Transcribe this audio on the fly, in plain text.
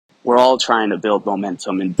we're all trying to build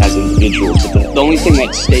momentum as individuals. But the only thing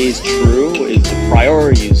that stays true is the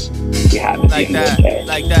priorities we have at the end of the day.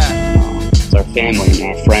 Like that. It's our family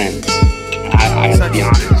and our friends. I have to be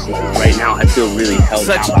honest, right now I feel really held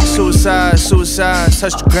down. Such suicide,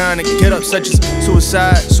 touch the ground and get up. Such as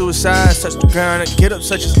suicide, touch the ground and get up.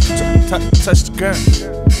 Such as touch the ground.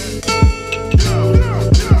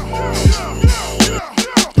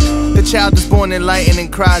 The child is born enlightened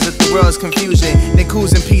and cries at the world's confusion. Then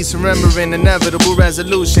cools in peace, remembering inevitable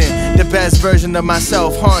resolution. The best version of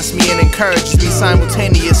myself haunts me and encourages me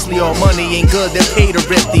simultaneously. All money ain't good, they're paid to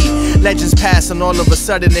rip thee. Legends pass and all of a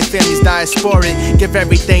sudden their families diasporic. Give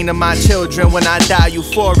everything to my children when I die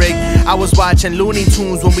euphoric. I was watching Looney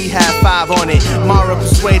Tunes when we had 5 on it. Mara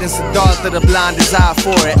persuading Siddhartha the blind desire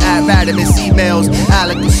for it. At Radamiz emails,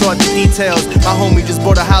 Alec will sort the details. My homie just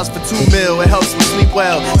bought a house for $2 million, it helps him sleep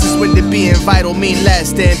well. Since when did being vital mean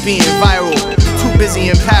less than being viral? Too busy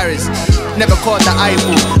in Paris, never caught the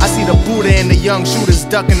Eiffel. I see the Buddha and the young shooters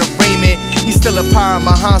ducking the raiment. He's still a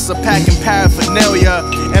Paramahansa packing paraphernalia.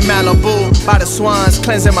 In Malibu, by the swans,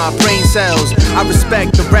 cleansing my brain cells. I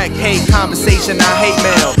respect the wreck, hate conversation, I hate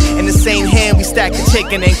mail. In the same hand, we stack the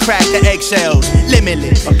chicken and crack the eggshells.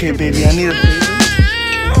 Limitless. Okay, baby, I need a favor.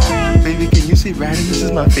 Baby, can you say Radamiz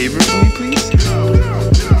is my favorite for me, please?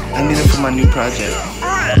 I need it for my new project.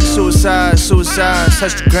 Suicide,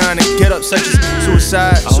 touch the ground and get up. Such as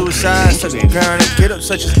suicide, touch the ground and get up.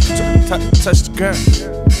 Such as touch the ground.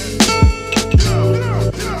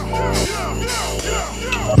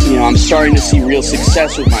 You know, I'm starting to see real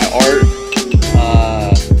success with my art,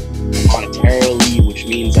 monetarily, which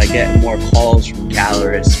means I get more calls from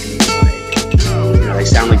gallerists being like, you know, they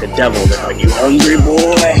sound like the devil. They're like, "You hungry,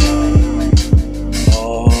 boy?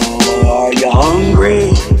 Oh, are you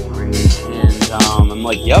hungry?" I'm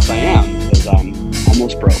like, "Yep, I am," because I'm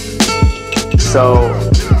almost broke. So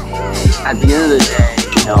at the end of the day,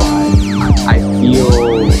 you know, I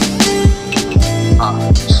feel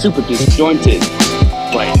super disjointed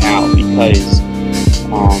right now because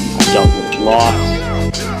I dealt with loss,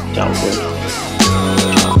 dealt with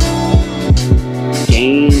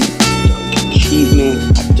gain, dealt with achievement,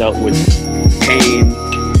 I've dealt with pain,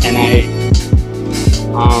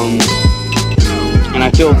 and I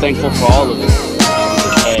feel thankful for all of it.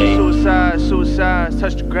 Suicide,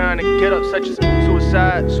 touch the ground and get up. Such as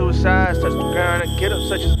suicide, touch the ground and get up.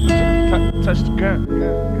 Such as touch the ground.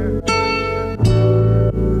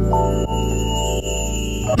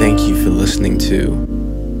 Thank you for listening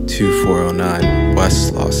to 2409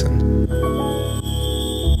 West Slauson.